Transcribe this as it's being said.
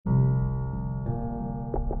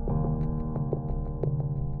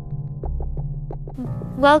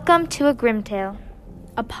Welcome to A Grimm Tale,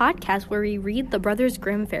 a podcast where we read the Brothers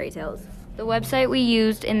Grimm fairy tales. The website we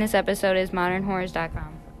used in this episode is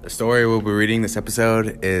modernhorrors.com. The story we'll be reading this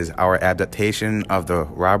episode is our adaptation of the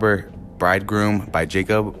Robber Bridegroom by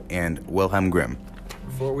Jacob and Wilhelm Grimm.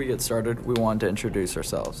 Before we get started, we want to introduce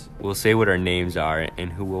ourselves. We'll say what our names are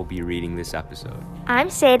and who will be reading this episode. I'm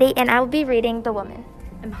Sadie, and I will be reading The Woman.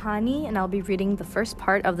 I'm Hani, and I'll be reading the first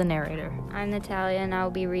part of the narrator. I'm Natalia, and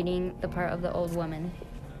I'll be reading the part of the old woman.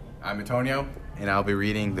 I'm Antonio, and I'll be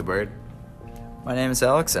reading The Bird. My name is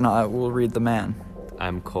Alex, and I will read The Man.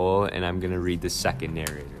 I'm Cole, and I'm going to read the second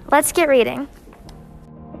narrator. Let's get reading.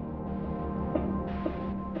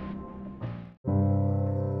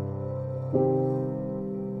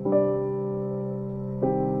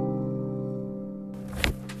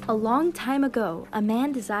 A long time ago, a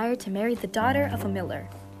man desired to marry the daughter of a miller.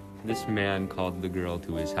 This man called the girl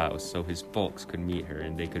to his house so his folks could meet her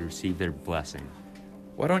and they could receive their blessing.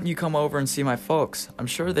 Why don't you come over and see my folks? I'm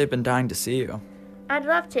sure they've been dying to see you. I'd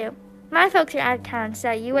love to. My folks are out of town,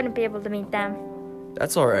 so you wouldn't be able to meet them.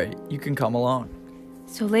 That's all right. You can come alone.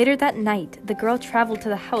 So later that night, the girl traveled to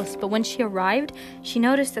the house, but when she arrived, she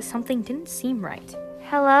noticed that something didn't seem right.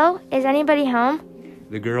 Hello? Is anybody home?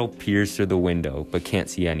 The girl peers through the window but can't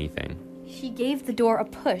see anything. She gave the door a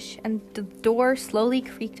push, and the door slowly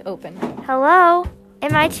creaked open. Hello?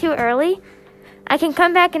 Am I too early? I can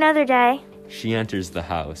come back another day. She enters the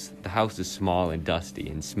house. The house is small and dusty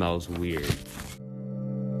and smells weird.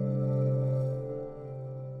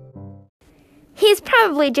 He's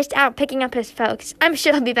probably just out picking up his folks. I'm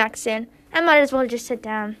sure he'll be back soon. I might as well just sit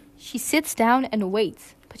down. She sits down and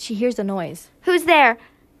waits, but she hears a noise. Who's there?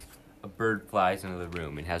 A bird flies into the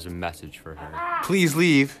room and has a message for her. Please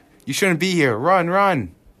leave. You shouldn't be here. Run,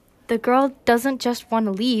 run. The girl doesn't just want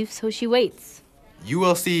to leave, so she waits. You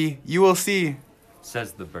will see,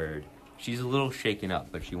 Says the bird. She's a little shaken up,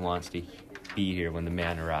 but she wants to be here when the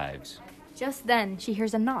man arrives. Just then, she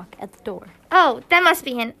hears a knock at the door. Oh, that must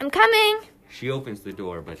be him. I'm coming. She opens the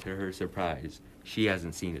door, but to her surprise, she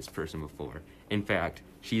hasn't seen this person before. In fact,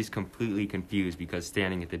 she's completely confused because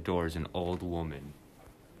standing at the door is an old woman.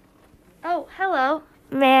 Oh, hello.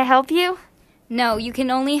 May I help you? No, you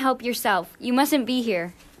can only help yourself. You mustn't be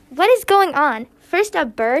here. What is going on? First a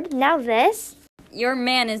bird, now this? Your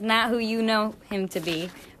man is not who you know him to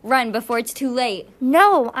be. Run before it's too late.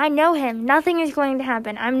 No, I know him. Nothing is going to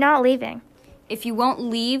happen. I'm not leaving. If you won't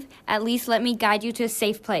leave, at least let me guide you to a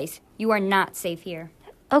safe place. You are not safe here.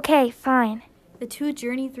 Okay, fine. The two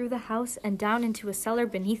journey through the house and down into a cellar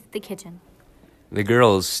beneath the kitchen. The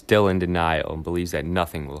girl is still in denial and believes that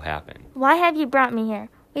nothing will happen. Why have you brought me here?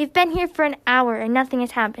 We've been here for an hour and nothing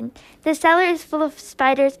has happened. The cellar is full of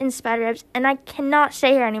spiders and spider webs, and I cannot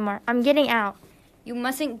stay here anymore. I'm getting out. You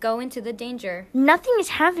mustn't go into the danger. Nothing is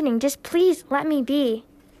happening. Just please let me be.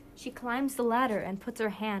 She climbs the ladder and puts her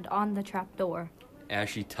hand on the trap door. As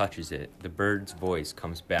she touches it, the bird's voice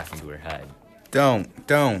comes back into her head. Don't.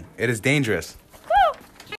 It is dangerous.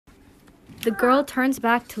 The girl turns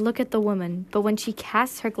back to look at the woman, but when she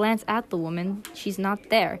casts her glance at the woman, she's not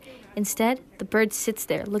there. Instead, the bird sits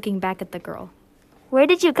there, looking back at the girl. Where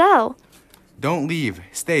did you go? Don't leave.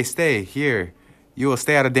 Stay here. You will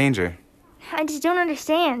stay out of danger. I just don't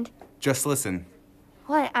understand. Just listen.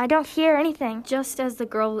 What? I don't hear anything. Just as the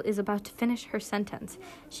girl is about to finish her sentence,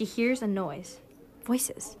 she hears a noise.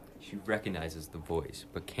 Voices. She recognizes the voice,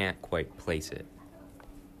 but can't quite place it.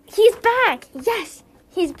 He's back! Yes,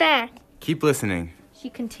 he's back. Keep listening.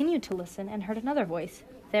 She continued to listen and heard another voice.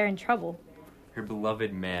 They're in trouble. Her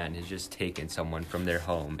beloved man has just taken someone from their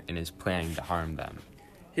home and is planning to harm them.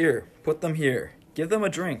 Here, put them here. Give them a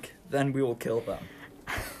drink. Then we will kill them.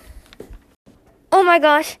 Oh my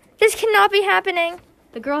gosh, this cannot be happening.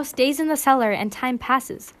 The girl stays in the cellar and time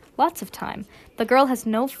passes. Lots of time. The girl has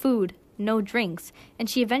no food, no drinks, and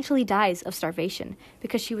she eventually dies of starvation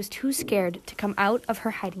because she was too scared to come out of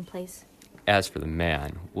her hiding place. As for the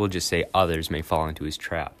man, we'll just say others may fall into his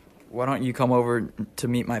trap. Why don't you come over to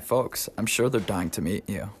meet my folks? I'm sure they're dying to meet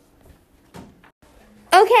you.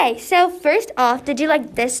 Okay, so first off, did you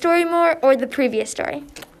like this story more or the previous story?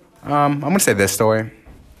 I'm gonna say this story.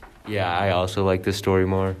 Yeah, I also like this story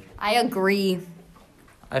more. I agree.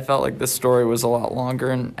 I felt like this story was a lot longer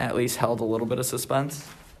and at least held a little bit of suspense.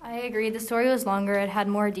 I agree. The story was longer. It had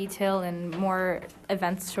more detail and more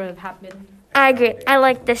events sort of happened. I agree. I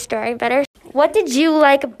like this story better. What did you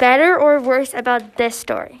like better or worse about this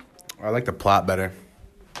story? I like the plot better.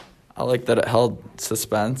 I like that it held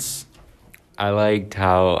suspense. I liked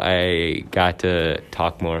how I got to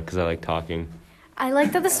talk more because I like talking. I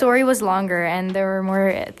like that the story was longer and there were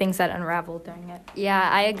more things that unraveled during it. Yeah,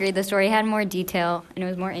 I agree. The story had more detail and it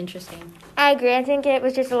was more interesting. I agree. I think it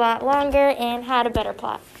was just a lot longer and had a better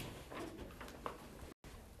plot.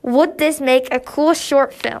 Would this make a cool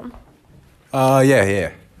short film?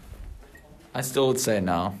 Yeah. I still would say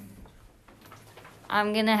no.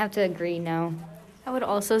 I'm gonna have to agree no. I would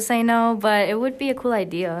also say no, but it would be a cool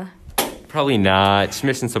idea. Probably not. It's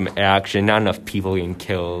missing some action. Not enough people getting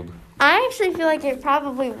killed. I actually feel like it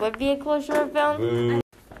probably would be a cool short film.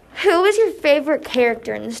 Who was your favorite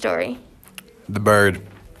character in the story? The bird.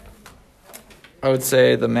 I would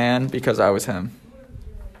say the man because I was him.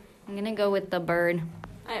 I'm gonna go with the bird.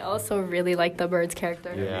 I also really like the bird's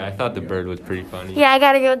character. Yeah, I thought the bird was pretty funny. Yeah, I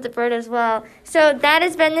gotta go with the bird as well. So that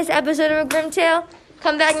has been this episode of A Grimm Tale.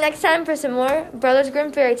 Come back next time for some more Brothers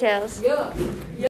Grimm fairy tales. Yeah.